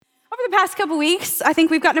past couple weeks, I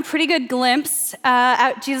think we've gotten a pretty good glimpse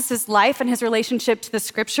at Jesus' life and his relationship to the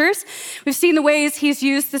scriptures. We've seen the ways he's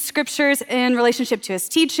used the scriptures in relationship to his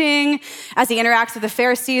teaching, as he interacts with the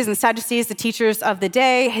Pharisees and Sadducees, the teachers of the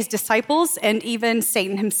day, his disciples, and even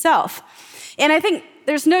Satan himself. And I think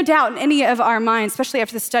there's no doubt in any of our minds, especially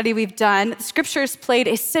after the study we've done, the scriptures played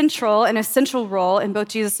a central and essential role in both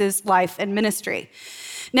Jesus' life and ministry.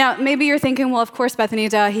 Now, maybe you're thinking, well, of course, Bethany,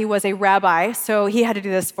 he was a rabbi, so he had to do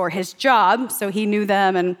this for his job, so he knew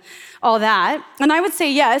them and all that. And I would say,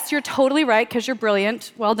 yes, you're totally right, because you're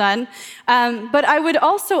brilliant, well done. But I would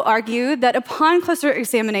also argue that upon closer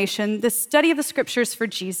examination, the study of the scriptures for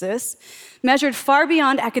Jesus measured far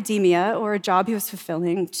beyond academia or a job he was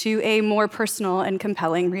fulfilling to a more personal and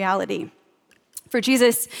compelling reality. For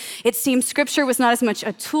Jesus, it seemed scripture was not as much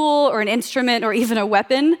a tool or an instrument or even a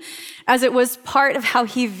weapon as it was part of how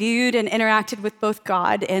he viewed and interacted with both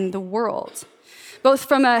God and the world. Both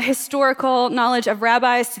from a historical knowledge of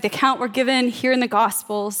rabbis to the account we're given here in the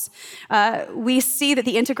Gospels, we see that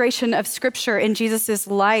the integration of scripture in Jesus'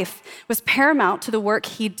 life was paramount to the work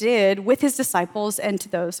he did with his disciples and to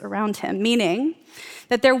those around him, meaning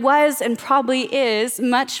that there was and probably is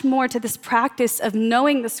much more to this practice of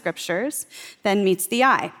knowing the scriptures than meets the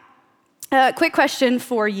eye. Quick question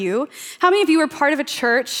for you. How many of you were part of a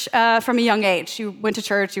church from a young age? You went to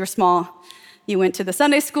church, you were small. You went to the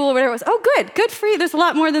Sunday school, or whatever it was. Oh, good for you. There's a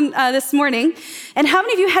lot more than this morning. And how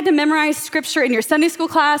many of you had to memorize scripture in your Sunday school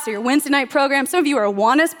class or your Wednesday night program? Some of you are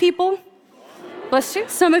Awanas people. Bless you.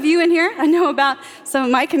 Some of you in here, I know about some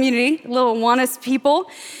of my community, little Awanas people.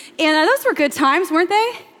 And those were good times, weren't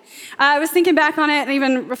they? I was thinking back on it and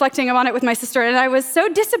even reflecting on it with my sister, and I was so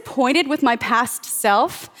disappointed with my past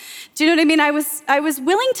self. Do you know what I mean? I was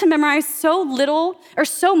willing to memorize so little or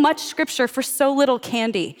so much scripture for so little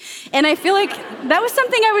candy. And I feel like that was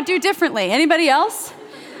something I would do differently. Anybody else?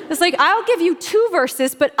 It's like, I'll give you 2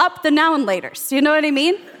 verses, but up the now and laters. You know what I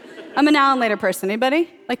mean? I'm a now and later person. Anybody?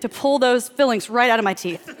 Like to pull those fillings right out of my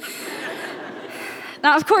teeth.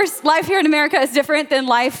 Now, of course, life here in America is different than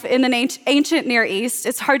life in the ancient Near East.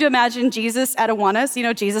 It's hard to imagine Jesus at Awanas. You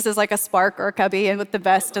know, Jesus is like a Spark or a Cubby and with the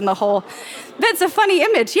vest and the whole. That's a funny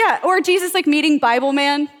image, yeah. Or Jesus like meeting Bible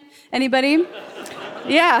man. Anybody?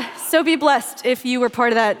 Yeah, so be blessed if you were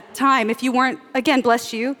part of that time. If you weren't, again,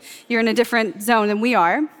 bless you. You're in a different zone than we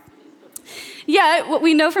are. Yet, what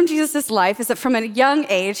we know from Jesus' life is that from a young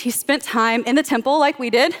age, he spent time in the temple like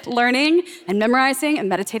we did, learning and memorizing and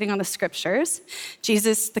meditating on the scriptures.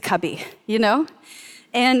 Jesus, the Cubby, you know?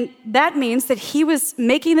 And that means that he was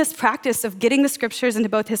making this practice of getting the scriptures into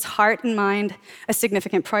both his heart and mind a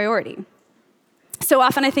significant priority. So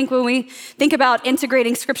often, I think when we think about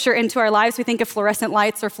integrating scripture into our lives, we think of fluorescent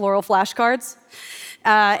lights or floral flashcards.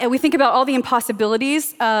 And we think about all the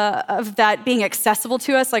impossibilities of that being accessible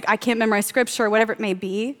to us, like I can't memorize scripture or whatever it may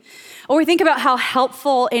be. Or we think about how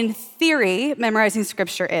helpful in theory memorizing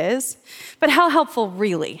scripture is, but how helpful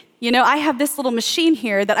really? You know, I have this little machine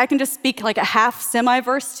here that I can just speak like a half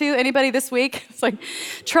semi-verse to. Anybody this week? It's like,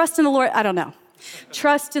 trust in the Lord. I don't know.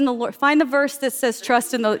 Trust in the Lord. Find the verse that says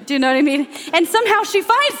trust in the, do you know what I mean? And somehow she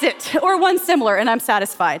finds it, or one similar, and I'm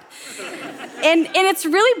satisfied. And it's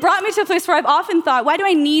really brought me to a place where I've often thought, why do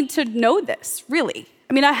I need to know this, really?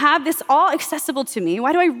 I mean, I have this all accessible to me.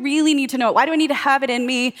 Why do I really need to know it? Why do I need to have it in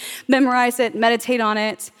me, memorize it, meditate on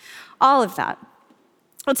it, all of that?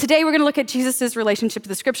 Well, today we're going to look at Jesus' relationship to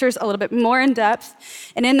the scriptures a little bit more in depth.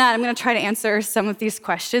 And in that, I'm going to try to answer some of these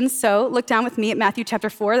questions. So look down with me at Matthew chapter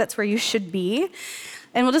 4. That's where you should be.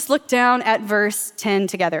 And we'll just look down at verse 10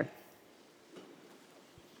 together.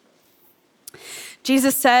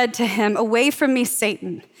 Jesus said to him, "Away from me,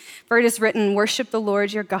 Satan, for it is written, worship the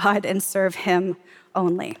Lord your God and serve him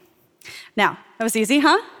only." Now, that was easy,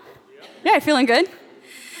 huh? Yeah, feeling good?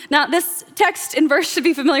 Now, this text and verse should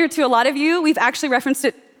be familiar to a lot of you. We've actually referenced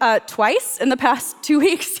it twice in the past 2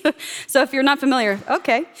 weeks. So if you're not familiar,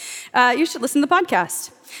 okay, you should listen to the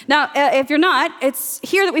podcast. Now, if you're not, it's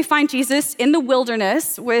here that we find Jesus in the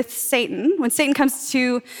wilderness with Satan. When Satan comes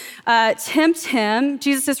to tempt him,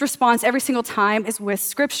 Jesus' response every single time is with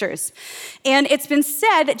scriptures. And it's been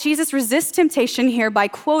said that Jesus resists temptation here by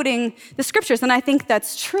quoting the scriptures, and I think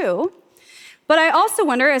that's true. But I also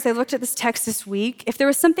wonder, as I looked at this text this week, if there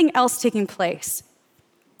was something else taking place.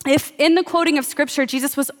 If in the quoting of scripture,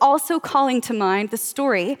 Jesus was also calling to mind the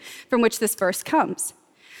story from which this verse comes.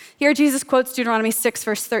 Here, Jesus quotes Deuteronomy 6,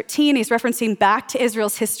 verse 13. He's referencing back to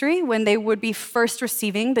Israel's history when they would be first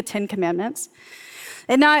receiving the 10 Commandments.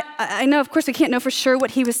 And now, I know, of course, we can't know for sure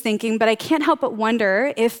what he was thinking, but I can't help but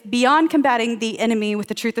wonder if beyond combating the enemy with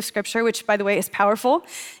the truth of Scripture, which, by the way, is powerful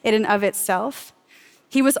in and of itself,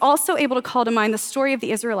 he was also able to call to mind the story of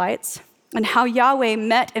the Israelites and how Yahweh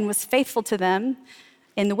met and was faithful to them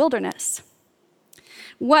in the wilderness.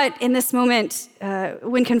 What, in this moment,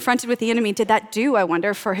 when confronted with the enemy, did that do, I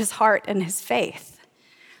wonder, for his heart and his faith?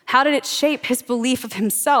 How did it shape his belief of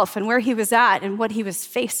himself and where he was at and what he was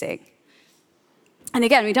facing? And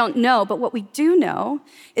again, we don't know, but what we do know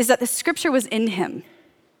is that the scripture was in him.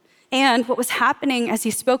 And what was happening as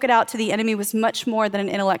he spoke it out to the enemy was much more than an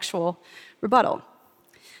intellectual rebuttal.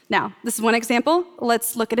 Now, this is one example.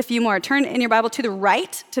 Let's look at a few more. Turn in your Bible to the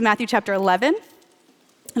right to Matthew chapter 11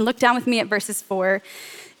 and look down with me at verses 4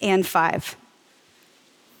 and 5.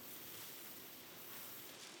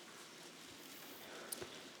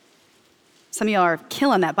 Some of y'all are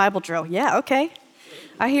killing that Bible drill. Yeah, okay.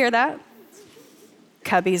 I hear that.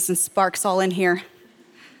 Cubbies and sparks all in here.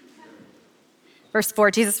 Verse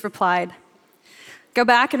 4, Jesus replied, "Go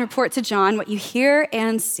back and report to John what you hear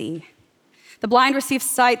and see. The blind receive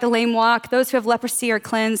sight, the lame walk, those who have leprosy are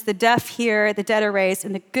cleansed, the deaf hear, the dead are raised,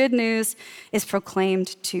 and the good news is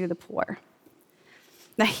proclaimed to the poor."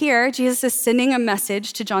 Now here, Jesus is sending a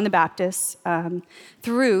message to John the Baptist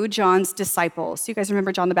through John's disciples. You guys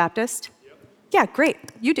remember John the Baptist? Yep. Yeah, great.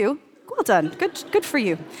 You do. Well done. Good for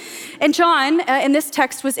you. And John, in this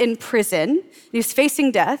text, was in prison. He was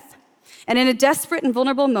facing death. And in a desperate and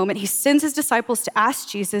vulnerable moment, he sends his disciples to ask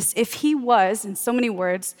Jesus if he was, in so many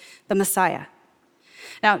words, the Messiah.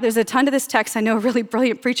 Now, there's a ton to this text. I know a really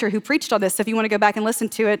brilliant preacher who preached on this. So if you want to go back and listen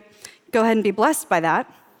to it, go ahead and be blessed by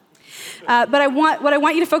that. But what I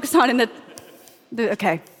want you to focus on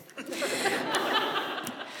okay.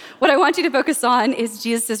 What I want you to focus on is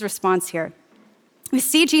Jesus' response here. We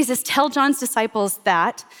see Jesus tell John's disciples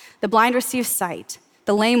that the blind receive sight,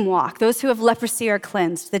 the lame walk, those who have leprosy are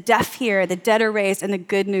cleansed, the deaf hear, the dead are raised, and the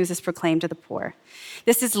good news is proclaimed to the poor.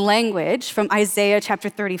 This is language from Isaiah chapter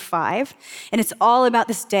 35, and it's all about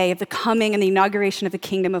this day of the coming and the inauguration of the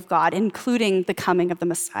kingdom of God, including the coming of the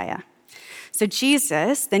Messiah. So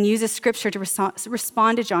Jesus then uses scripture to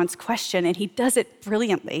respond to John's question, and he does it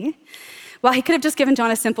brilliantly. Well, he could have just given John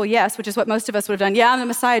a simple yes, which is what most of us would have done. Yeah, I'm the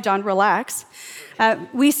Messiah, John, relax.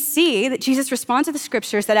 We see that Jesus responds to the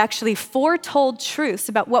scriptures that actually foretold truths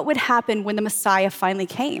about what would happen when the Messiah finally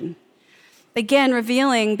came. Again,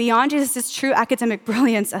 revealing beyond Jesus' true academic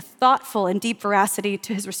brilliance, a thoughtful and deep veracity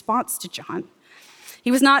to his response to John. He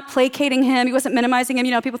was not placating him. He wasn't minimizing him.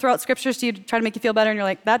 You know, people throw out scriptures to you to try to make you feel better, and you're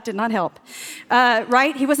like, that did not help,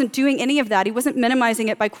 right? He wasn't doing any of that. He wasn't minimizing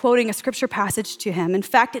it by quoting a scripture passage to him. In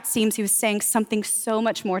fact, it seems he was saying something so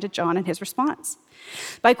much more to John in his response.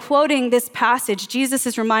 By quoting this passage, Jesus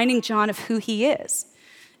is reminding John of who he is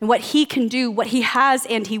and what he can do, what he has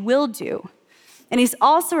and he will do. And he's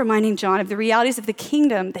also reminding John of the realities of the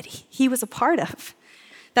kingdom that he was a part of,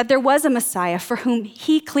 that there was a Messiah for whom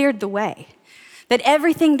he cleared the way, that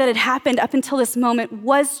everything that had happened up until this moment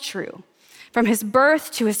was true. From his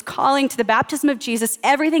birth to his calling to the baptism of Jesus,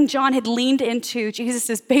 everything John had leaned into, Jesus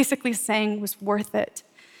is basically saying was worth it.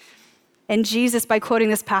 And Jesus, by quoting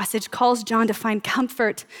this passage, calls John to find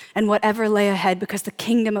comfort in whatever lay ahead because the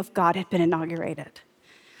kingdom of God had been inaugurated.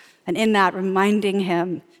 And in that, reminding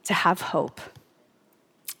him to have hope.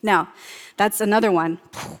 Now, that's another one.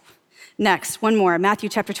 Next, one more, Matthew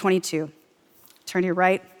chapter 22. Turn to your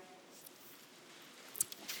right.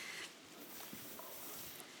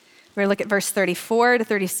 We're going to look at verse 34 to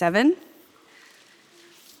 37.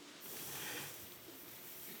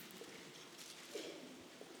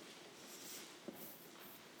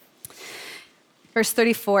 Verse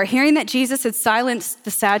 34, hearing that Jesus had silenced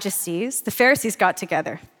the Sadducees, the Pharisees got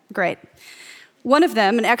together. Great. One of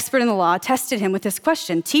them, an expert in the law, tested him with this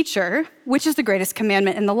question, "Teacher, which is the greatest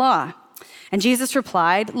commandment in the law?" And Jesus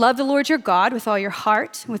replied, "Love the Lord your God with all your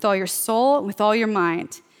heart, with all your soul, and with all your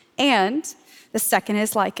mind. And the second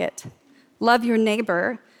is like it. Love your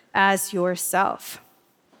neighbor as yourself."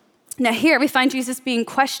 Now here we find Jesus being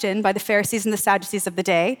questioned by the Pharisees and the Sadducees of the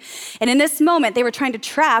day. And in this moment, they were trying to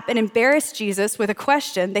trap and embarrass Jesus with a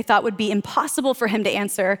question they thought would be impossible for him to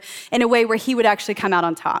answer in a way where he would actually come out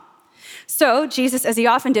on top. So Jesus, as he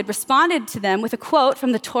often did, responded to them with a quote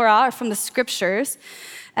from the Torah or from the scriptures.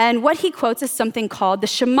 And what he quotes is something called the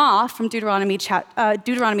Shema from Deuteronomy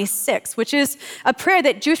 6, which is a prayer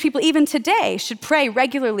that Jewish people even today should pray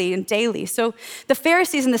regularly and daily. So the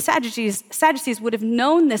Pharisees and the Sadducees would have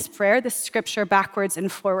known this prayer, this scripture, backwards and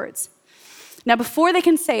forwards. Now, before they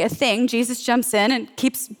can say a thing, Jesus jumps in and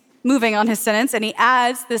keeps moving on his sentence, and he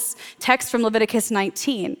adds this text from Leviticus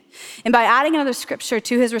 19. And by adding another scripture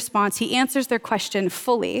to his response, he answers their question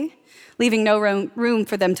fully, leaving no room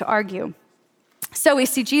for them to argue. So we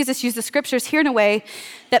see Jesus use the scriptures here in a way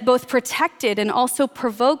that both protected and also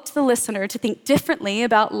provoked the listener to think differently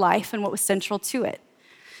about life and what was central to it.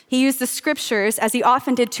 He used the scriptures, as he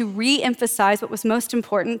often did, to re-emphasize what was most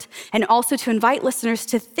important and also to invite listeners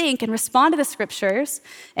to think and respond to the scriptures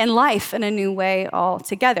and life in a new way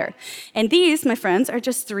altogether. And these, my friends, are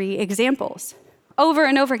just 3 examples. Over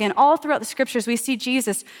and over again, all throughout the scriptures, we see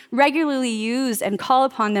Jesus regularly use and call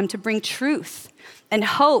upon them to bring truth and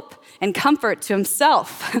hope and comfort to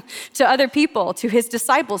himself, to other people, to his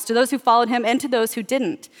disciples, to those who followed him, and to those who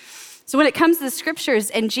didn't. So when it comes to the scriptures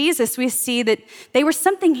and Jesus, we see that they were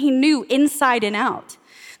something he knew inside and out.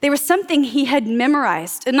 They were something he had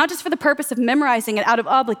memorized, and not just for the purpose of memorizing it out of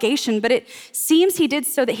obligation, but it seems he did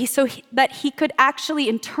so that he could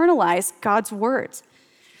actually internalize God's words.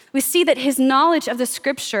 We see that his knowledge of the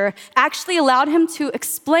scripture actually allowed him to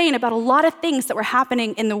explain about a lot of things that were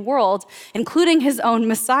happening in the world, including his own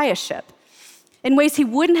messiahship, in ways he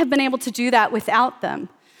wouldn't have been able to do that without them.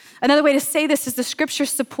 Another way to say this is the scripture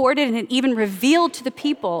supported and even revealed to the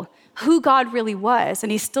people who God really was,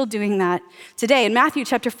 and he's still doing that today. In Matthew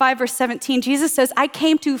chapter 5, verse 17, Jesus says, I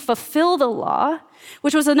came to fulfill the law,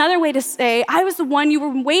 which was another way to say, I was the one you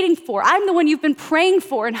were waiting for. I'm the one you've been praying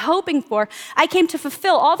for and hoping for. I came to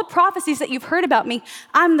fulfill all the prophecies that you've heard about me.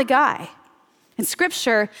 I'm the guy. And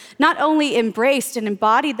scripture not only embraced and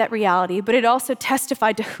embodied that reality, but it also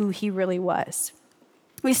testified to who he really was.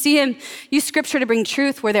 We see him use scripture to bring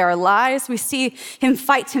truth where there are lies. We see him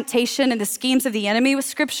fight temptation and the schemes of the enemy with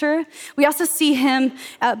scripture. We also see him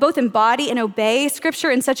both embody and obey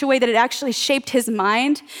scripture in such a way that it actually shaped his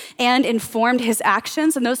mind and informed his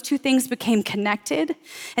actions, and those 2 things became connected.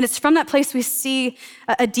 And it's from that place we see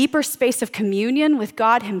a deeper space of communion with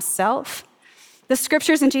God himself. The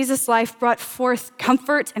scriptures in Jesus' life brought forth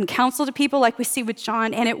comfort and counsel to people like we see with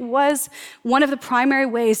John, and it was one of the primary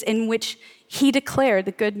ways in which he declared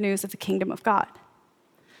the good news of the kingdom of God.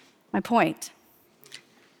 My point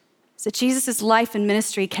is that Jesus' life and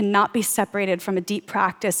ministry cannot be separated from a deep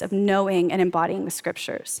practice of knowing and embodying the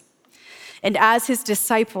scriptures. And as his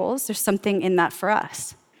disciples, there's something in that for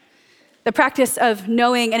us. The practice of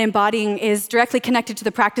knowing and embodying is directly connected to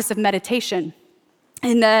the practice of meditation.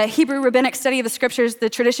 In the Hebrew rabbinic study of the scriptures, the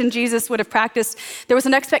tradition Jesus would have practiced, there was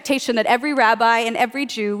an expectation that every rabbi and every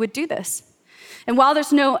Jew would do this. And while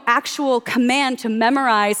there's no actual command to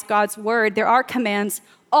memorize God's word, there are commands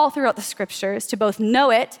all throughout the scriptures to both know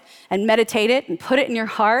it and meditate it and put it in your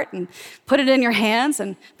heart and put it in your hands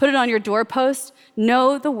and put it on your doorpost.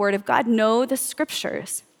 Know the word of God, know the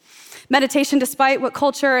scriptures. Meditation, despite what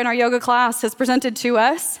culture in our yoga class has presented to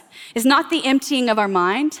us, is not the emptying of our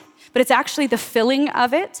mind, but it's actually the filling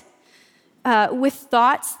of it with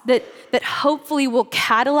thoughts that hopefully will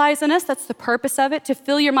catalyze in us. That's the purpose of it, to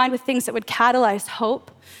fill your mind with things that would catalyze hope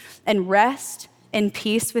and rest and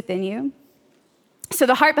peace within you. So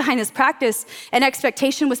the heart behind this practice and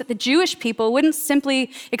expectation was that the Jewish people wouldn't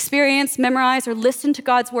simply experience, memorize, or listen to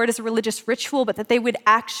God's word as a religious ritual, but that they would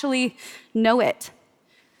actually know it.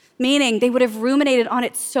 Meaning they would have ruminated on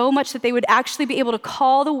it so much that they would actually be able to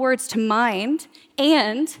call the words to mind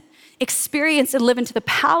and experience and live into the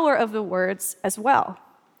power of the words as well.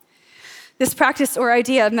 This practice or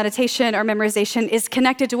idea of meditation or memorization is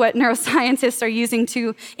connected to what neuroscientists are using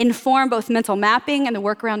to inform both mental mapping and the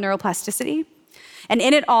work around neuroplasticity. And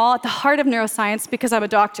in it all, at the heart of neuroscience, because I'm a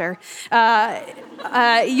doctor,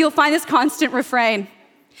 you'll find this constant refrain.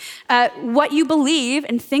 What you believe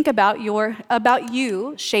and think about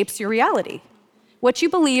you shapes your reality. What you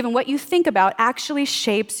believe and what you think about actually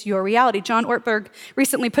shapes your reality. John Ortberg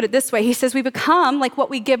recently put it this way. He says, we become like what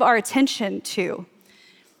we give our attention to.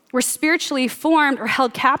 We're spiritually formed or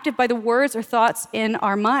held captive by the words or thoughts in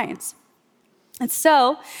our minds. And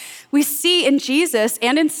so we see in Jesus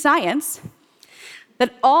and in science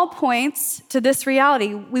that all points to this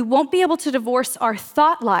reality. We won't be able to divorce our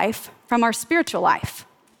thought life from our spiritual life.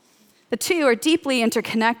 The 2 are deeply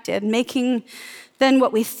interconnected, making then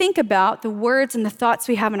what we think about, the words and the thoughts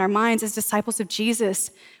we have in our minds as disciples of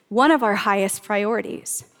Jesus, one of our highest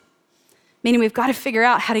priorities. Meaning we've got to figure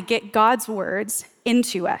out how to get God's words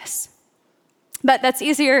into us. But that's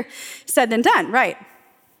easier said than done, right?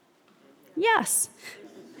 Yes,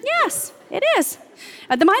 it is.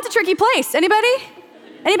 The mind's a tricky place. Anybody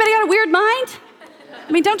got a weird mind?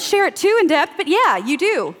 I mean, don't share it too in depth, but yeah, you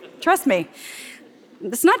do. Trust me.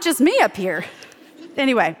 It's not just me up here.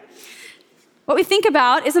 Anyway. What we think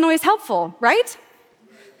about isn't always helpful, right?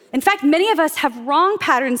 In fact, many of us have wrong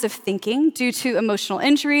patterns of thinking due to emotional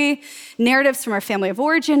injury, narratives from our family of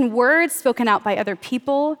origin, words spoken out by other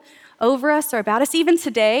people, over us or about us. Even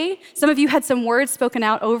today, some of you had some words spoken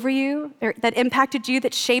out over you that impacted you,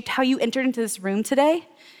 that shaped how you entered into this room today.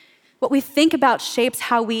 What we think about shapes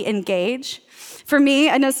how we engage. For me,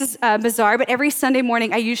 I know this is bizarre, but every Sunday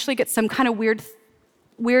morning, I usually get some kind of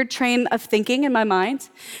weird train of thinking in my mind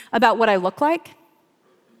about what I look like.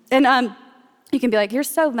 And you can be like, you're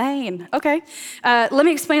so lame. Okay, let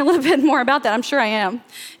me explain a little bit more about that. I'm sure I am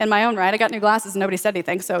in my own right. I got new glasses and nobody said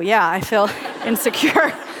anything, so yeah, I feel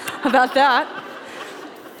insecure about that.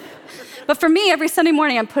 But for me, every Sunday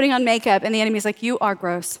morning, I'm putting on makeup and the enemy's like, you are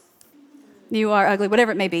gross. You are ugly,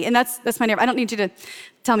 whatever it may be. And that's my narrative. I don't need you to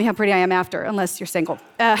tell me how pretty I am after, unless you're single.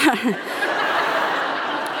 But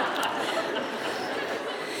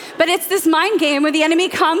it's this mind game where the enemy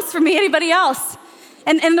comes for me, anybody else.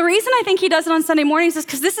 And the reason I think he does it on Sunday mornings is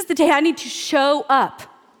because this is the day I need to show up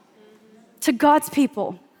to God's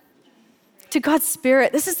people, to God's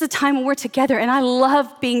Spirit. This is the time when we're together, and I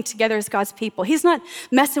love being together as God's people. He's not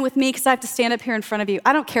messing with me because I have to stand up here in front of you.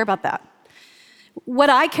 I don't care about that. What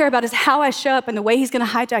I care about is how I show up, and the way he's gonna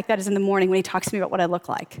hijack that is in the morning when he talks to me about what I look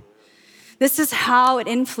like. This is how it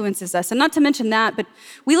influences us. And not to mention that, but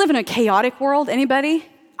we live in a chaotic world. Anybody?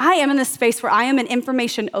 I am in this space where I am an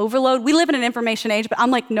information overload. We live in an information age, but I'm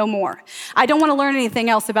like, no more. I don't wanna learn anything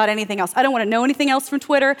else about anything else. I don't wanna know anything else from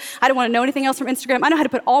Twitter. I don't wanna know anything else from Instagram. I know how to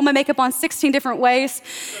put all my makeup on 16 different ways.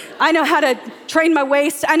 I know how to train my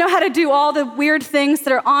waist. I know how to do all the weird things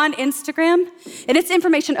that are on Instagram. And it's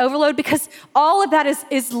information overload because all of that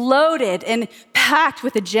is loaded and packed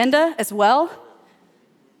with agenda as well.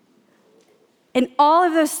 And all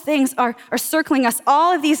of those things are circling us.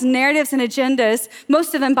 All of these narratives and agendas,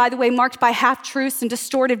 most of them, by the way, marked by half-truths and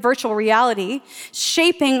distorted virtual reality,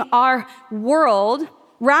 shaping our world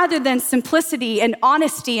rather than simplicity and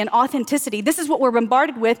honesty and authenticity. This is what we're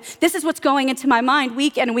bombarded with. This is what's going into my mind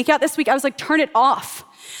week in and week out. This week, I was like, turn it off.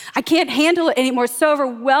 I can't handle it anymore. It's so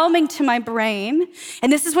overwhelming to my brain.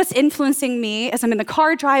 And this is what's influencing me as I'm in the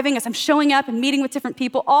car driving, as I'm showing up and meeting with different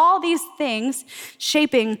people, all these things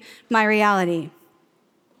shaping my reality.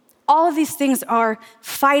 All of these things are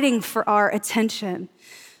fighting for our attention,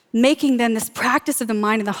 making then this practice of the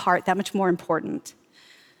mind and the heart that much more important.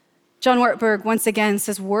 John Ortberg once again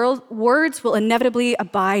says, words will inevitably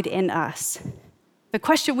abide in us. The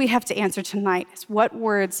question we have to answer tonight is, what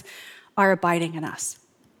words are abiding in us?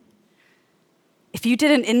 If you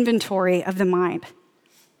did an inventory of the mind,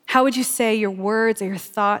 how would you say your words or your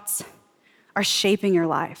thoughts are shaping your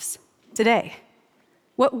lives today?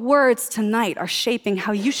 What words tonight are shaping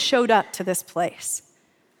how you showed up to this place?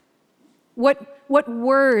 What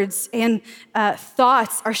words and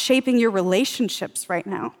thoughts are shaping your relationships right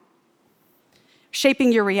now?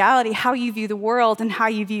 Shaping your reality, how you view the world and how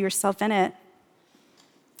you view yourself in it?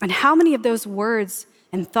 And how many of those words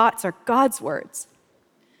and thoughts are God's words?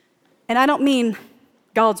 And I don't mean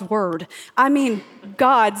God's word. I mean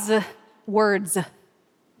God's words. Do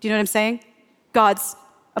you know what I'm saying? God's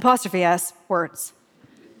apostrophe S words.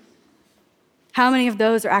 How many of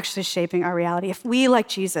those are actually shaping our reality? If we, like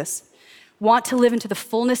Jesus, want to live into the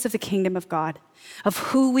fullness of the kingdom of God, of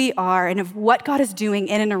who we are and of what God is doing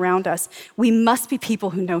in and around us, we must be people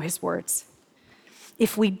who know his words.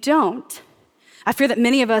 If we don't, I fear that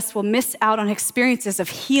many of us will miss out on experiences of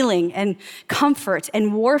healing and comfort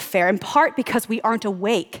and warfare, in part because we aren't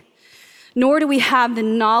awake, nor do we have the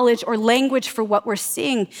knowledge or language for what we're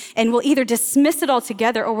seeing, and we'll either dismiss it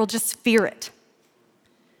altogether or we'll just fear it.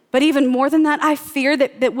 But even more than that, I fear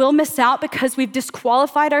that we'll miss out because we've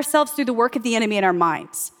disqualified ourselves through the work of the enemy in our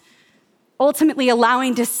minds, ultimately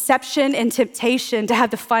allowing deception and temptation to have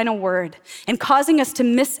the final word and causing us to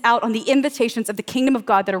miss out on the invitations of the kingdom of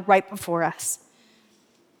God that are right before us.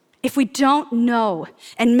 If we don't know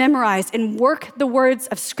and memorize and work the words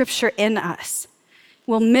of Scripture in us,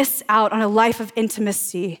 we'll miss out on a life of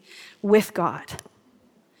intimacy with God,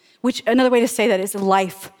 which another way to say that is a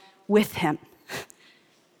life with him.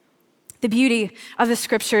 The beauty of the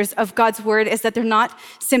Scriptures, of God's word, is that they're not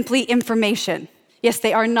simply information. Yes,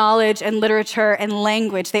 they are knowledge and literature and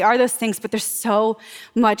language. They are those things, but there's so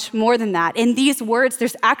much more than that. In these words,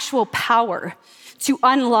 there's actual power to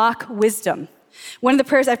unlock wisdom. One of the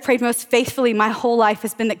prayers I've prayed most faithfully my whole life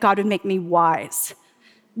has been that God would make me wise,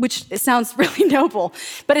 which sounds really noble,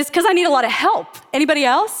 but it's because I need a lot of help. Anybody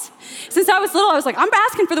else? Since I was little, I was like, I'm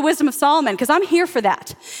asking for the wisdom of Solomon because I'm here for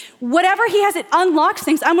that. Whatever he has, it unlocks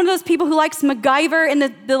things. I'm one of those people who likes MacGyver in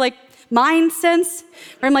the like mind sense,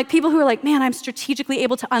 where I'm like people who are like, man, I'm strategically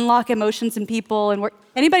able to unlock emotions in people and work.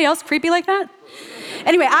 Anybody else creepy like that?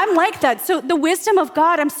 Anyway, I'm like that. So the wisdom of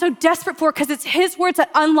God, I'm so desperate for because it's his words that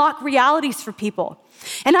unlock realities for people.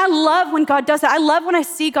 And I love when God does that. I love when I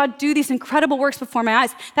see God do these incredible works before my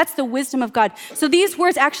eyes. That's the wisdom of God. So these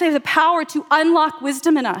words actually have the power to unlock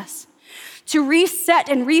wisdom in us, to reset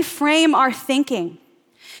and reframe our thinking,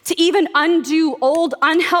 to even undo old,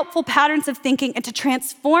 unhelpful patterns of thinking and to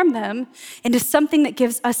transform them into something that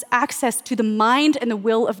gives us access to the mind and the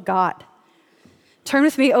will of God. Turn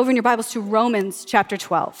with me over in your Bibles to Romans chapter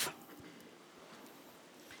 12.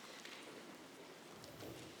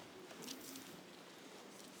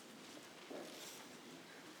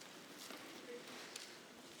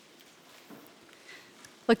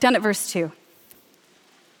 Look down at verse 2.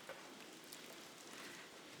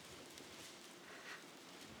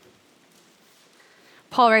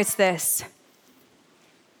 Paul writes this: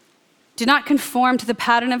 "Do not conform to the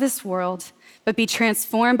pattern of this world, but be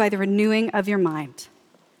transformed by the renewing of your mind.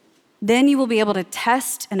 Then you will be able to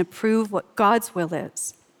test and approve what God's will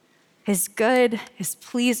is, his good, his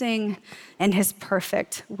pleasing, and his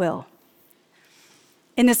perfect will."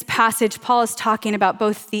 In this passage, Paul is talking about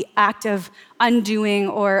both the act of undoing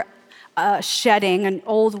or shedding an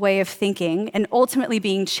old way of thinking and ultimately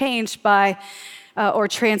being changed by or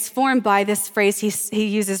transformed by this phrase he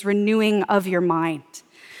uses, renewing of your mind.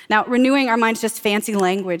 Now, renewing our mind is just fancy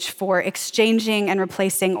language for exchanging and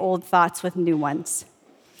replacing old thoughts with new ones.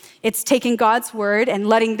 It's taking God's word and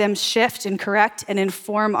letting them shift and correct and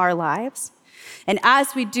inform our lives. And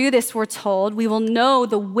as we do this, we're told, we will know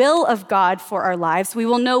the will of God for our lives. We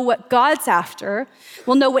will know what God's after.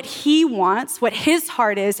 We'll know what he wants, what his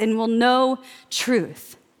heart is, and we'll know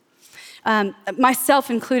truth. Myself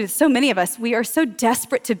included, so many of us, we are so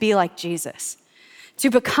desperate to be like Jesus, to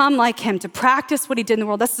become like him, to practice what he did in the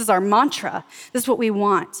world. This is our mantra. This is what we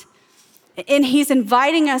want. And he's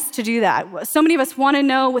inviting us to do that. So many of us want to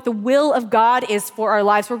know what the will of God is for our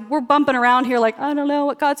lives. We're bumping around here like, I don't know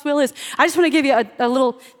what God's will is. I just want to give you a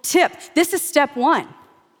little tip. This is step one.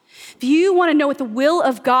 If you want to know what the will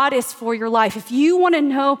of God is for your life, if you want to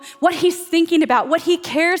know what he's thinking about, what he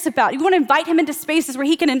cares about, you want to invite him into spaces where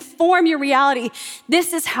he can inform your reality,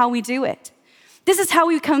 this is how we do it. This is how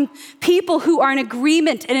we become people who are in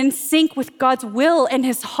agreement and in sync with God's will and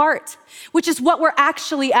his heart, which is what we're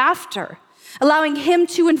actually after. Allowing him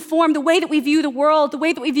to inform the way that we view the world, the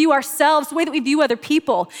way that we view ourselves, the way that we view other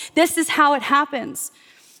people. This is how it happens.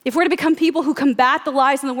 If we're to become people who combat the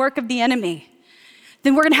lies and the work of the enemy,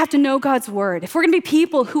 then we're gonna have to know God's word. If we're gonna be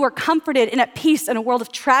people who are comforted and at peace in a world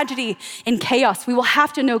of tragedy and chaos, we will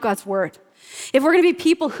have to know God's word. If we're gonna be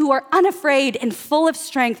people who are unafraid and full of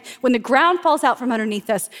strength when the ground falls out from underneath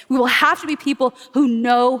us, we will have to be people who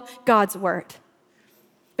know God's word.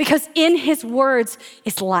 Because in his words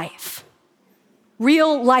is life.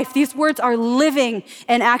 Real life. These words are living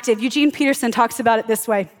and active. Eugene Peterson talks about it this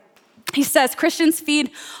way. He says, Christians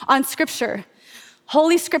feed on scripture.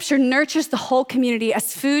 Holy scripture nurtures the whole community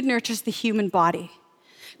as food nurtures the human body.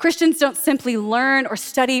 Christians don't simply learn or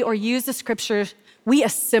study or use the scriptures, we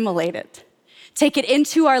assimilate it. Take it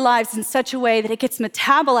into our lives in such a way that it gets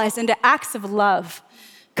metabolized into acts of love,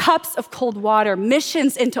 cups of cold water,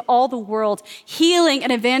 missions into all the world, healing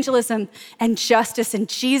and evangelism and justice in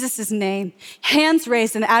Jesus' name, hands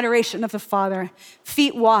raised in adoration of the Father,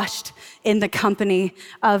 feet washed in the company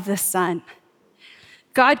of the Son.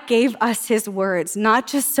 God gave us his words, not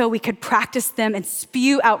just so we could practice them and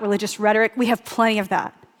spew out religious rhetoric, we have plenty of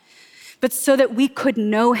that, but so that we could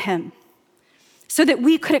know him, so that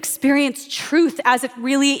we could experience truth as it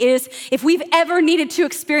really is. If we've ever needed to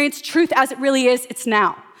experience truth as it really is, it's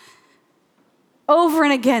now. Over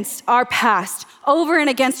and against our past, over and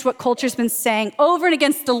against what culture's been saying, over and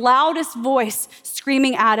against the loudest voice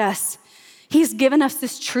screaming at us, he's given us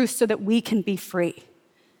this truth so that we can be free.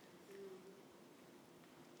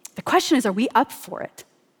 The question is, are we up for it?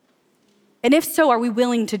 And if so, are we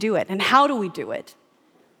willing to do it? And how do we do it?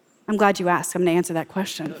 I'm glad you asked. I'm gonna answer that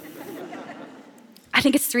question. I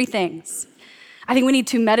think it's three things. I think we need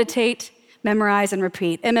to meditate, memorize, and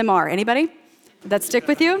repeat. MMR, anybody? Did that stick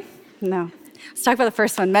with you? No. Let's talk about the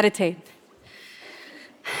first one, meditate.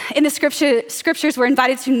 In the scriptures, we're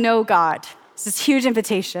invited to know God. It's this huge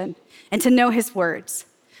invitation, and to know his words.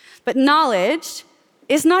 But knowledge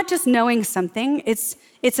is not just knowing something, it's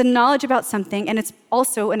a knowledge about something, and it's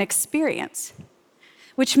also an experience,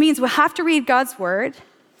 which means we'll have to read God's word,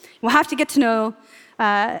 we'll have to get to know,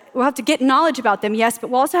 we'll have to get knowledge about them, yes, but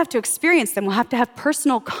we'll also have to experience them. We'll have to have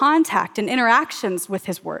personal contact and interactions with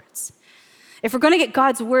his words. If we're gonna get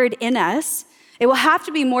God's word in us, it will have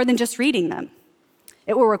to be more than just reading them.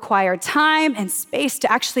 It will require time and space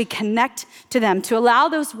to actually connect to them, to allow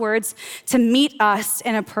those words to meet us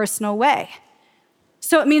in a personal way.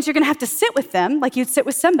 So it means you're gonna have to sit with them like you'd sit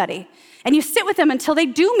with somebody. And you sit with them until they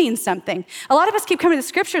do mean something. A lot of us keep coming to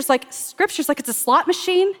scriptures like it's a slot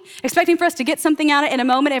machine, expecting for us to get something out of it in a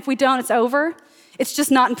moment. If we don't, it's over. It's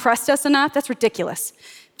just not impressed us enough. That's ridiculous.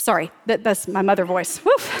 Sorry, that's my mother voice.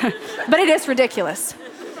 But it is ridiculous.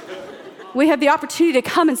 We have the opportunity to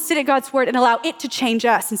come and sit at God's word and allow it to change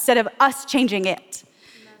us instead of us changing it.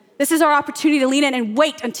 This is our opportunity to lean in and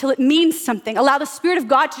wait until it means something. Allow the Spirit of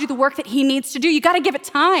God to do the work that he needs to do. You gotta give it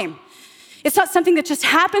time. It's not something that just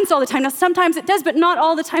happens all the time. Now, sometimes it does, but not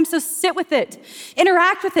all the time, so sit with it.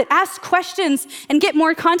 Interact with it, ask questions, and get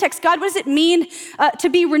more context. God, what does it mean to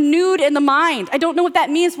be renewed in the mind? I don't know what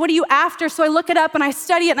that means. What are you after? So I look it up and I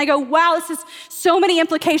study it and I go, wow, this has so many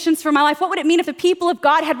implications for my life. What would it mean if the people of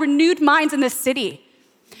God had renewed minds in this city?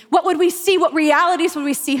 What would we see? What realities would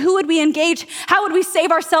we see? Who would we engage? How would we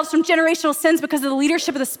save ourselves from generational sins because of the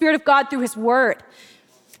leadership of the Spirit of God through his word?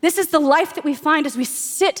 This is the life that we find as we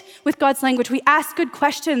sit with God's language. We ask good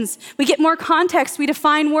questions. We get more context. We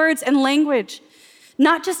define words and language.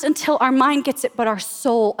 Not just until our mind gets it, but our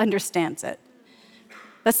soul understands it.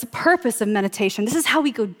 That's the purpose of meditation. This is how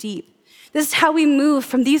we go deep. This is how we move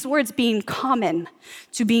from these words being common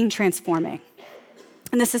to being transforming.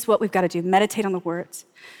 And this is what we've got to do, meditate on the words.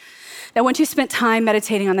 Now, once you spent time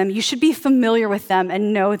meditating on them, you should be familiar with them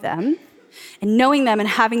and know them. And knowing them and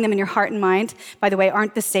having them in your heart and mind, by the way,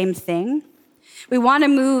 aren't the same thing. We want to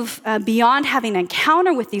move beyond having an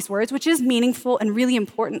encounter with these words, which is meaningful and really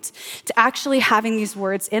important, to actually having these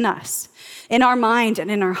words in us, in our mind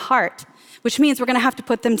and in our heart, which means we're going to have to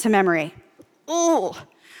put them to memory. Ooh.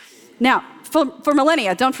 Now, for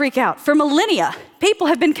millennia, don't freak out. For millennia, people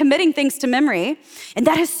have been committing things to memory, and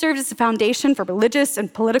that has served as a foundation for religious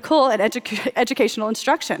and political and educational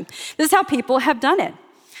instruction. This is how people have done it.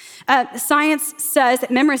 Science says that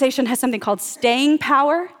memorization has something called staying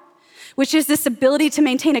power, which is this ability to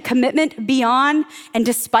maintain a commitment beyond and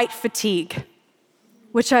despite fatigue,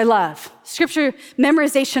 which I love. Scripture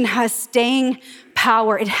memorization has staying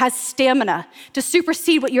power. It has stamina to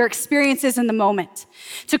supersede what your experience is in the moment,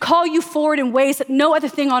 to call you forward in ways that no other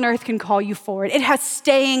thing on earth can call you forward. It has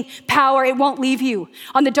staying power. It won't leave you.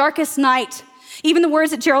 On the darkest night, even the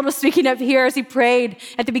words that Gerald was speaking of here as he prayed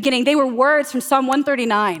at the beginning, they were words from Psalm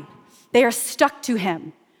 139. They are stuck to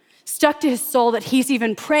him, stuck to his soul, that he's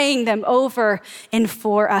even praying them over and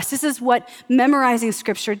for us. This is what memorizing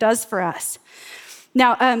scripture does for us.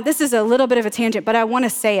 Now, this is a little bit of a tangent, but I want to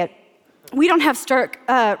say it. We don't have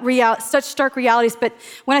such stark realities, but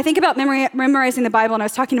when I think about memorizing the Bible, and I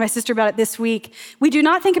was talking to my sister about it this week, we do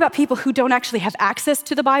not think about people who don't actually have access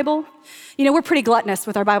to the Bible. You know, we're pretty gluttonous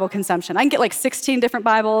with our Bible consumption. I can get like 16 different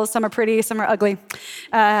Bibles. Some are pretty, some are ugly.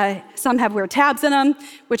 Some have weird tabs in them,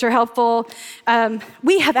 which are helpful.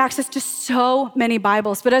 We have access to so many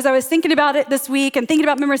Bibles. But as I was thinking about it this week and thinking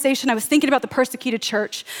about memorization, I was thinking about the persecuted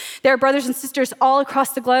church. There are brothers and sisters all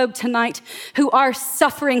across the globe tonight who are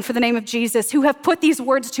suffering for the name of Jesus, who have put these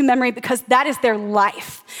words to memory because that is their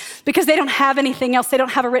life, because they don't have anything else. They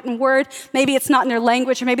don't have a written word. Maybe it's not in their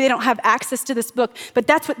language, or maybe they don't have access to this book, but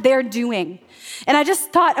that's what they're doing. And I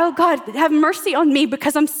just thought, oh God, have mercy on me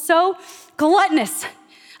because I'm so gluttonous.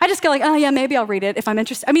 I just go like, oh yeah, maybe I'll read it if I'm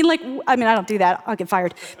interested. I don't do that. I'll get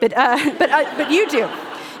fired. But you do.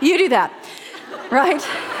 You do that, right?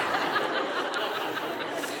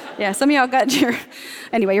 Yeah, some of y'all got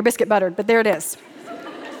your biscuit buttered, but there it is.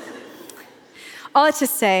 All that's to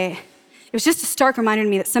say, it was just a stark reminder to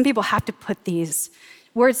me that some people have to put these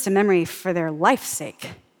words to memory for their life's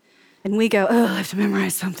sake. And we go, oh, I have to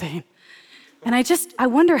memorize something. And I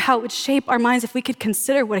wonder how it would shape our minds if we could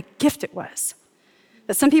consider what a gift it was.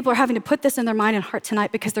 That some people are having to put this in their mind and heart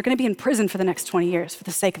tonight because they're going to be in prison for the next 20 years for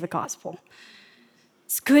the sake of the gospel.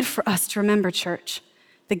 It's good for us to remember, church,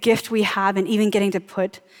 the gift we have in even getting to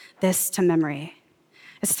put this to memory.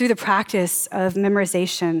 It's through the practice of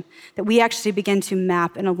memorization that we actually begin to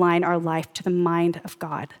map and align our life to the mind of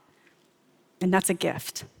God. And that's a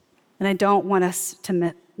gift. And I don't want us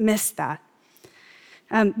to miss that.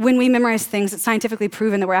 When we memorize things, it's scientifically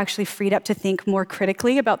proven that we're actually freed up to think more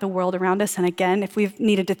critically about the world around us. And again, if we've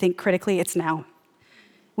needed to think critically, it's now.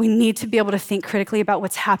 We need to be able to think critically about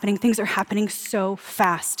what's happening. Things are happening so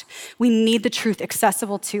fast. We need the truth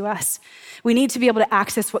accessible to us. We need to be able to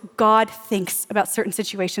access what God thinks about certain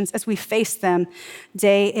situations as we face them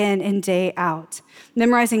day in and day out.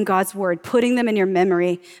 Memorizing God's word, putting them in your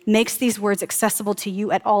memory, makes these words accessible to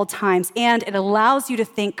you at all times, and it allows you to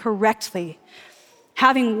think correctly.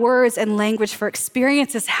 Having words and language for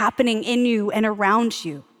experiences happening in you and around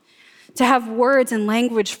you. To have words and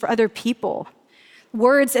language for other people.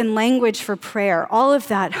 words and language for prayer, all of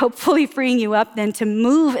that, hopefully freeing you up then to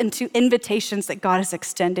move into invitations that God has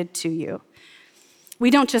extended to you. We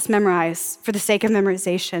don't just memorize for the sake of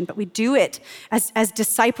memorization, but we do it as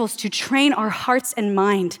disciples to train our hearts and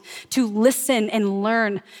mind to listen and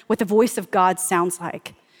learn what the voice of God sounds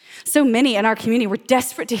like. So many in our community, we're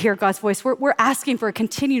desperate to hear God's voice. We're asking for a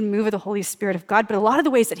continued move of the Holy Spirit of God, but a lot of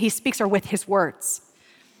the ways that he speaks are with his words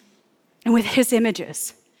and with his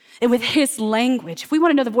images and with his language. If we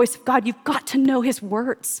want to know the voice of God, you've got to know his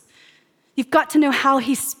words. You've got to know how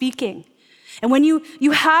he's speaking. And when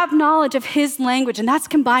you have knowledge of his language, and that's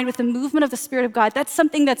combined with the movement of the Spirit of God, that's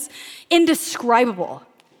something that's indescribable.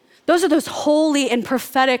 Those are those holy and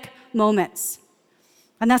prophetic moments.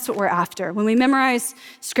 And that's what we're after. When we memorize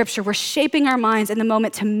scripture, we're shaping our minds in the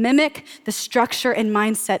moment to mimic the structure and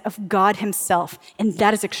mindset of God himself. And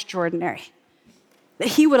that is extraordinary. That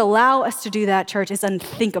he would allow us to do that, church, is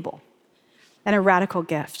unthinkable and a radical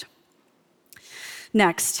gift.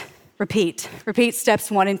 Next, repeat. Repeat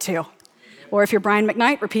steps 1 and 2. Or if you're Brian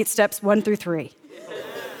McKnight, repeat steps 1 through 3.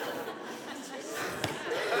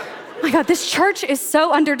 Oh my God, this church is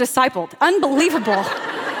so under-discipled. Unbelievable.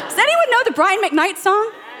 Does anyone know the Brian McKnight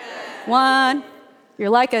song? 1, you're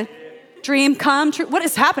like a dream come true. What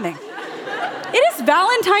is happening? It is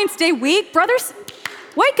Valentine's Day week. Brothers,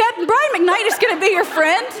 wake up. Brian McKnight is going to be your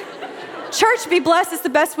friend. Church, be blessed. It's the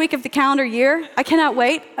best week of the calendar year. I cannot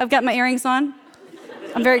wait. I've got my earrings on.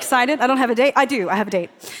 I'm very excited. I don't have a date. I do. I have a date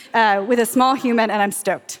with a small human, and I'm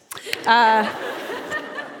stoked.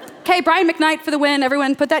 Okay, Brian McKnight for the win.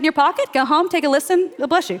 Everyone put that in your pocket. Go home, take a listen. It'll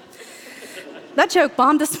bless you. That joke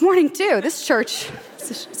bombed this morning, too. This church,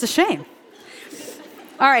 it's a shame.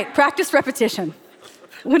 All right, practice repetition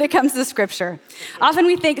when it comes to scripture. Often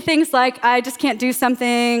we think things like, I just can't do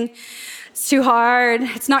something. It's too hard.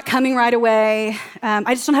 It's not coming right away.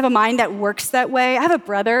 I just don't have a mind that works that way. I have a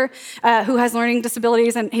brother who has learning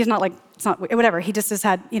disabilities, and he's not like, it's not, whatever. He just has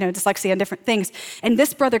had, dyslexia and different things. And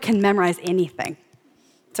this brother can memorize anything.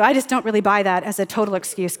 So I just don't really buy that as a total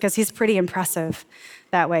excuse because he's pretty impressive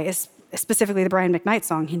that way. It's specifically the Brian McKnight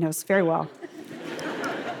song he knows very well.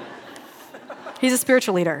 He's a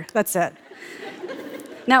spiritual leader. That's it.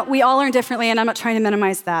 Now, we all learn differently, and I'm not trying to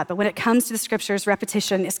minimize that, but when it comes to the scriptures,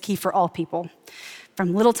 repetition is key for all people,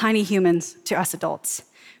 from little tiny humans to us adults.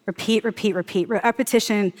 Repeat, repeat, repeat.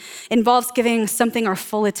 Repetition involves giving something our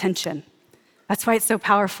full attention. That's why it's so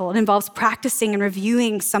powerful. It involves practicing and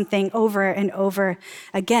reviewing something over and over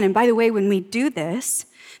again. And by the way, when we do this,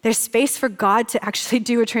 there's space for God to actually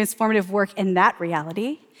do a transformative work in that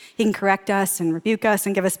reality. He can correct us and rebuke us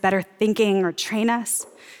and give us better thinking or train us.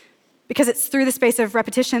 Because it's through the space of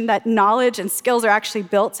repetition that knowledge and skills are actually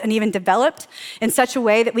built and even developed in such a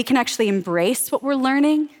way that we can actually embrace what we're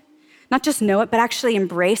learning. Not just know it, but actually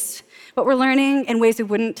embrace what we're learning in ways we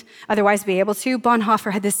wouldn't otherwise be able to.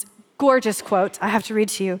 Bonhoeffer had this gorgeous quote I have to read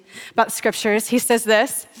to you about the scriptures. He says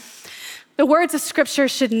this: the words of scripture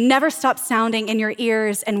should never stop sounding in your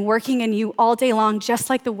ears and working in you all day long, just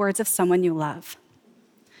like the words of someone you love.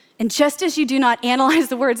 And just as you do not analyze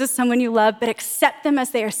the words of someone you love, but accept them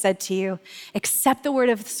as they are said to you, accept the word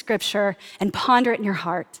of the scripture and ponder it in your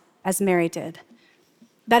heart, as Mary did.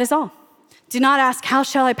 That is all. Do not ask, how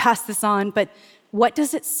shall I pass this on? But what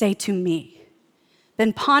does it say to me?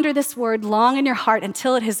 Then ponder this word long in your heart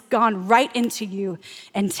until it has gone right into you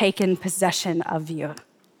and taken possession of you.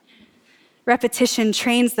 Repetition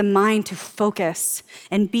trains the mind to focus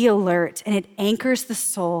and be alert, and it anchors the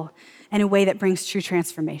soul in a way that brings true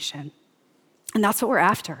transformation. And that's what we're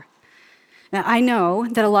after. Now, I know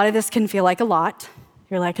that a lot of this can feel like a lot.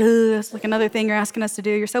 You're like, it's like another thing you're asking us to do.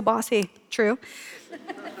 You're so bossy. True.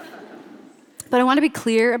 But I want to be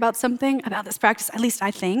clear about something about this practice, at least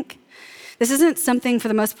I think. This isn't something, for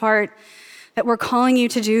the most part, that we're calling you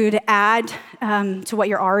to do to add to what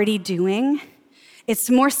you're already doing. It's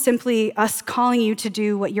more simply us calling you to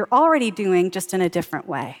do what you're already doing, just in a different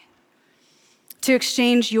way. To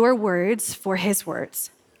exchange your words for his words,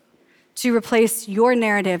 to replace your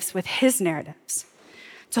narratives with his narratives,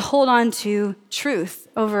 to hold on to truth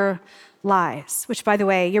over lies, which, by the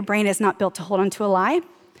way, your brain is not built to hold on to a lie,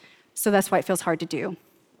 so that's why it feels hard to do.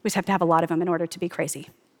 We just have to have a lot of them in order to be crazy.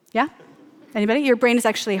 Yeah? Anybody? Your brain is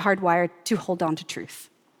actually hardwired to hold on to truth.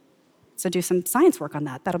 So do some science work on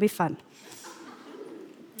that. That'll be fun.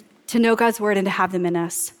 To know God's word and to have them in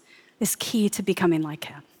us is key to becoming like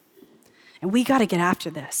him. And we got to get after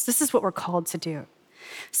this. This is what we're called to do.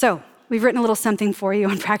 So we've written a little something for you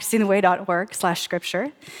on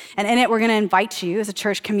practicingtheway.org/scripture. And in it, we're going to invite you as a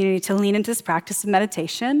church community to lean into this practice of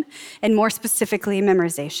meditation and more specifically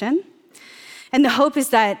memorization. And the hope is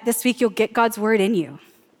that this week you'll get God's word in you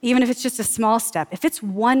even if it's just a small step, if it's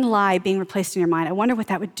one lie being replaced in your mind, I wonder what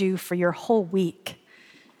that would do for your whole week.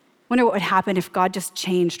 I wonder what would happen if God just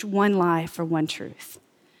changed one lie for one truth.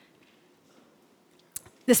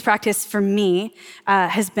 This practice for me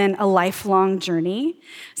has been a lifelong journey.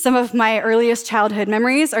 Some of my earliest childhood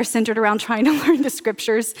memories are centered around trying to learn the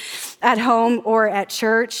scriptures at home or at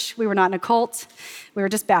church. We were not in a cult. We were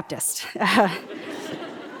just Baptist.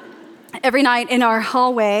 Every night in our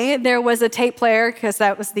hallway, there was a tape player, because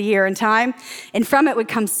that was the year and time, and from it would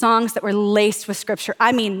come songs that were laced with scripture.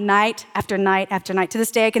 I mean, night after night after night. To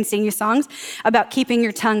this day, I can sing you songs about keeping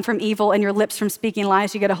your tongue from evil and your lips from speaking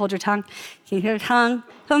lies. You got to hold your tongue. Keep your tongue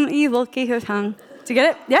from evil, keep your tongue. Do you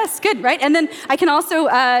get it? Yes, good, right? And then I can also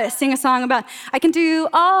sing a song about, I can do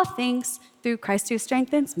all things through Christ who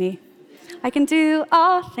strengthens me. I can do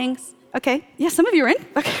all things. Okay, yeah, some of you are in.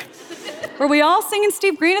 Okay. Were we all singing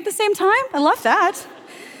Steve Green at the same time? I love that.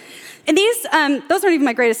 And these, those aren't even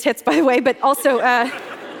my greatest hits, by the way, but also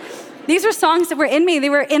these are songs that were in me. They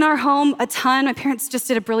were in our home a ton. My parents just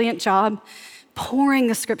did a brilliant job pouring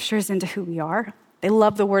the scriptures into who we are. They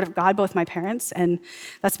love the word of God, both my parents, and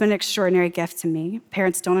that's been an extraordinary gift to me.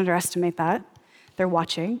 Parents, don't underestimate that. They're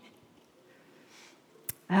watching.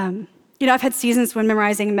 I've had seasons when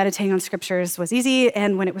memorizing and meditating on scriptures was easy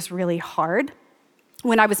and when it was really hard.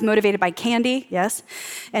 When I was motivated by candy, yes,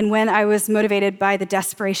 and when I was motivated by the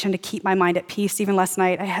desperation to keep my mind at peace. Even last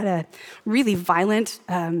night, I had a really violent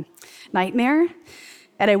nightmare,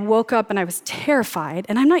 and I woke up and I was terrified.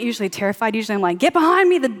 And I'm not usually terrified. Usually I'm like, get behind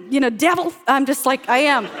me, the devil. I'm just like, I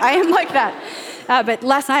am like that. But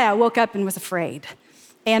last night I woke up and was afraid.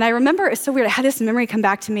 And I remember, it's so weird, I had this memory come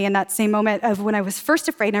back to me in that same moment of when I was first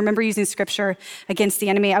afraid, and I remember using scripture against the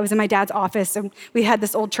enemy. I was in my dad's office, and we had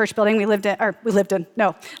this old church building nope.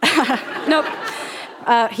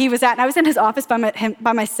 He was at, and I was in his office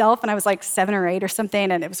by myself, and I was like 7 or 8 or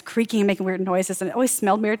something, and it was creaking and making weird noises, and it always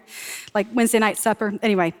smelled weird, like Wednesday night supper.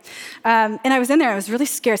 Anyway, and I was in there, I was really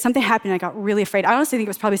scared. Something happened, and I got really afraid. I honestly think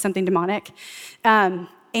it was probably something demonic. And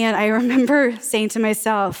I remember saying to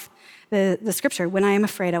myself, the scripture, when I am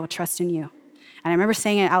afraid, I will trust in you. And I remember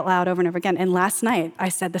saying it out loud over and over again. And last night, I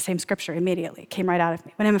said the same scripture immediately. It came right out of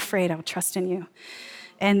me. When I'm afraid, I will trust in you.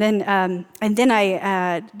 And then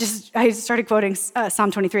I started quoting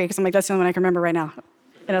Psalm 23, because I'm like, that's the only one I can remember right now.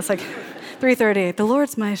 And it's like 3:30. The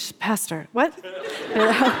Lord's my pastor. What?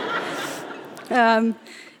 And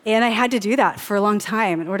I had to do that for a long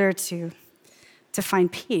time in order to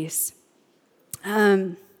find peace.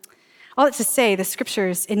 All that to say, the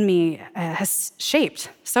scriptures in me has shaped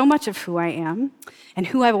so much of who I am and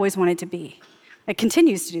who I've always wanted to be. It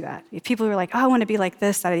continues to do that. People who are like, oh, I want to be like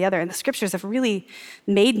this, that, or the other. And the scriptures have really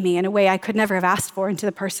made me in a way I could never have asked for into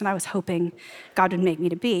the person I was hoping God would make me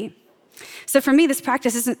to be. So for me, this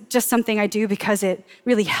practice isn't just something I do because it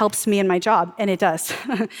really helps me in my job, and it does,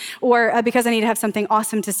 or because I need to have something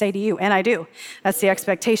awesome to say to you, and I do. That's the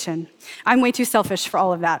expectation. I'm way too selfish for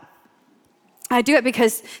all of that. I do it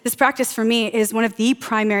because this practice for me is one of the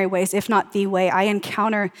primary ways, if not the way, I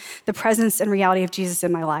encounter the presence and reality of Jesus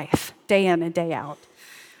in my life, day in and day out.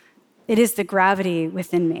 It is the gravity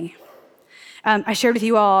within me. I shared with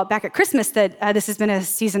you all back at Christmas that this has been a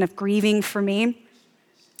season of grieving for me.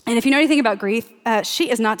 And if you know anything about grief, she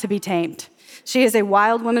is not to be tamed. She is a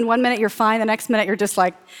wild woman. One minute you're fine, the next minute you're just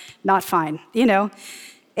like, not fine,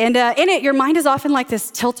 And in it, your mind is often like this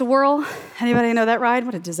tilt-a-whirl. Anybody know that ride?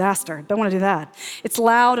 What a disaster. Don't want to do that. It's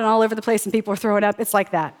loud and all over the place and people are throwing up. It's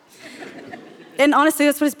like that. And honestly,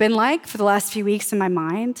 that's what it's been like for the last few weeks in my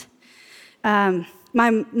mind.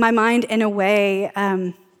 My mind, in a way,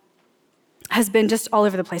 has been just all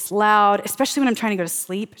over the place, loud, especially when I'm trying to go to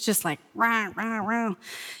sleep. It's just like, rah, rah, rah,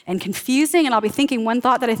 and confusing. And I'll be thinking one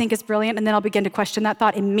thought that I think is brilliant, and then I'll begin to question that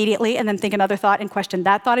thought immediately, and then think another thought and question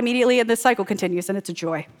that thought immediately, and the cycle continues, and it's a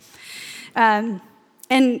joy. And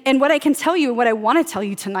what I can tell you, what I want to tell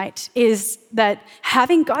you tonight, is that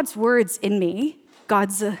having God's words in me,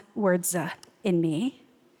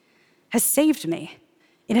 has saved me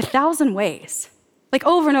in 1,000 ways. Like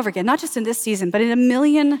over and over again, not just in this season, but in a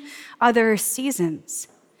million other seasons.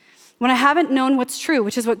 When I haven't known what's true,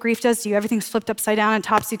 which is what grief does to you, everything's flipped upside down and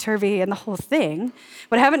topsy-turvy and the whole thing.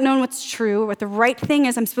 When I haven't known what's true, what the right thing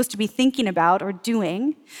is I'm supposed to be thinking about or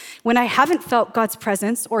doing, when I haven't felt God's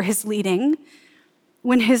presence or his leading,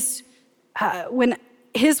 when his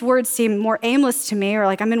words seem more aimless to me, or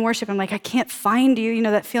like I'm in worship, I'm like, I can't find you,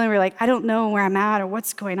 that feeling where you're like, I don't know where I'm at or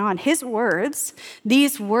what's going on. His words,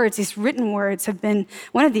 these written words have been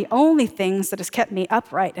one of the only things that has kept me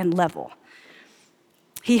upright and level.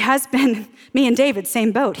 He has been, me and David,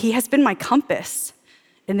 same boat. He has been my compass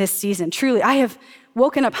in this season. Truly, I have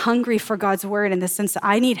woken up hungry for God's word in the sense that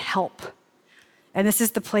I need help. And this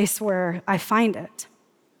is the place where I find it.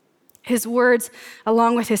 His words,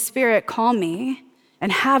 along with his spirit, call me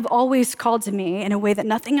and have always called to me in a way that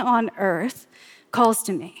nothing on earth calls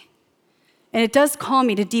to me. And it does call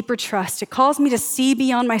me to deeper trust. It calls me to see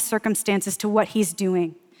beyond my circumstances to what he's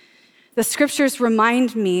doing. The scriptures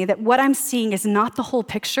remind me that what I'm seeing is not the whole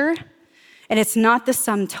picture, and it's not the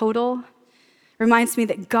sum total. It reminds me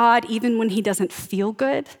that God, even when he doesn't feel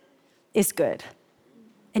good, is good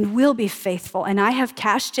and will be faithful. And I have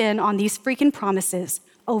cashed in on these freaking promises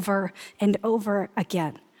over and over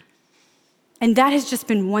again. And that has just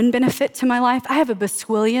been one benefit to my life. I have a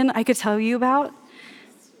basquillion I could tell you about.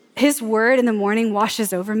 His word in the morning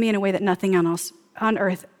washes over me in a way that nothing else on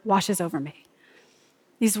earth washes over me.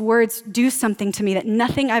 These words do something to me that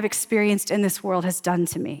nothing I've experienced in this world has done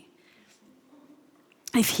to me.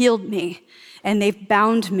 They've healed me, and they've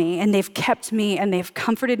bound me, and they've kept me, and they've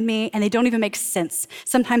comforted me, and they don't even make sense.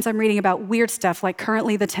 Sometimes I'm reading about weird stuff like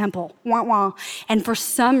currently the temple, wah wah, and for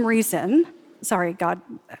some reason, sorry, God,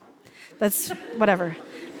 that's whatever.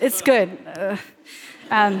 It's good.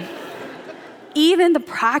 Even the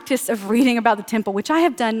practice of reading about the temple, which I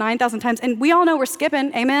have done 9,000 times, and we all know we're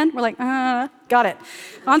skipping, amen? We're like, got it.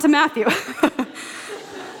 On to Matthew.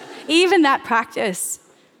 Even that practice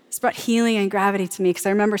has brought healing and gravity to me because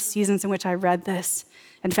I remember seasons in which I read this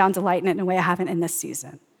and found delight in it in a way I haven't in this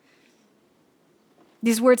season.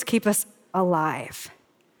 These words keep us alive,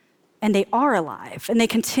 and they are alive, and they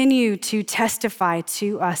continue to testify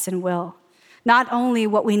to us and will. Not only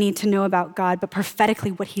what we need to know about God, but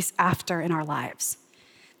prophetically what he's after in our lives.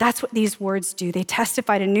 That's what these words do. They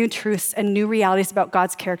testify to new truths and new realities about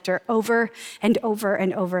God's character over and over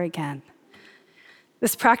and over again.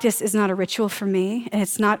 This practice is not a ritual for me, and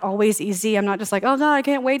it's not always easy. I'm not just like, oh God, I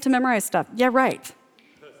can't wait to memorize stuff. Yeah, right.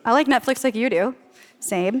 I like Netflix like you do.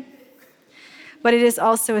 Same. But it is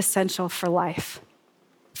also essential for life,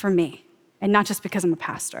 for me, and not just because I'm a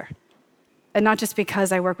pastor. And not just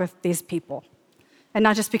because I work with these people, and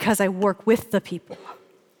not just because I work with the people,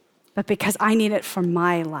 but because I need it for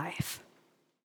my life.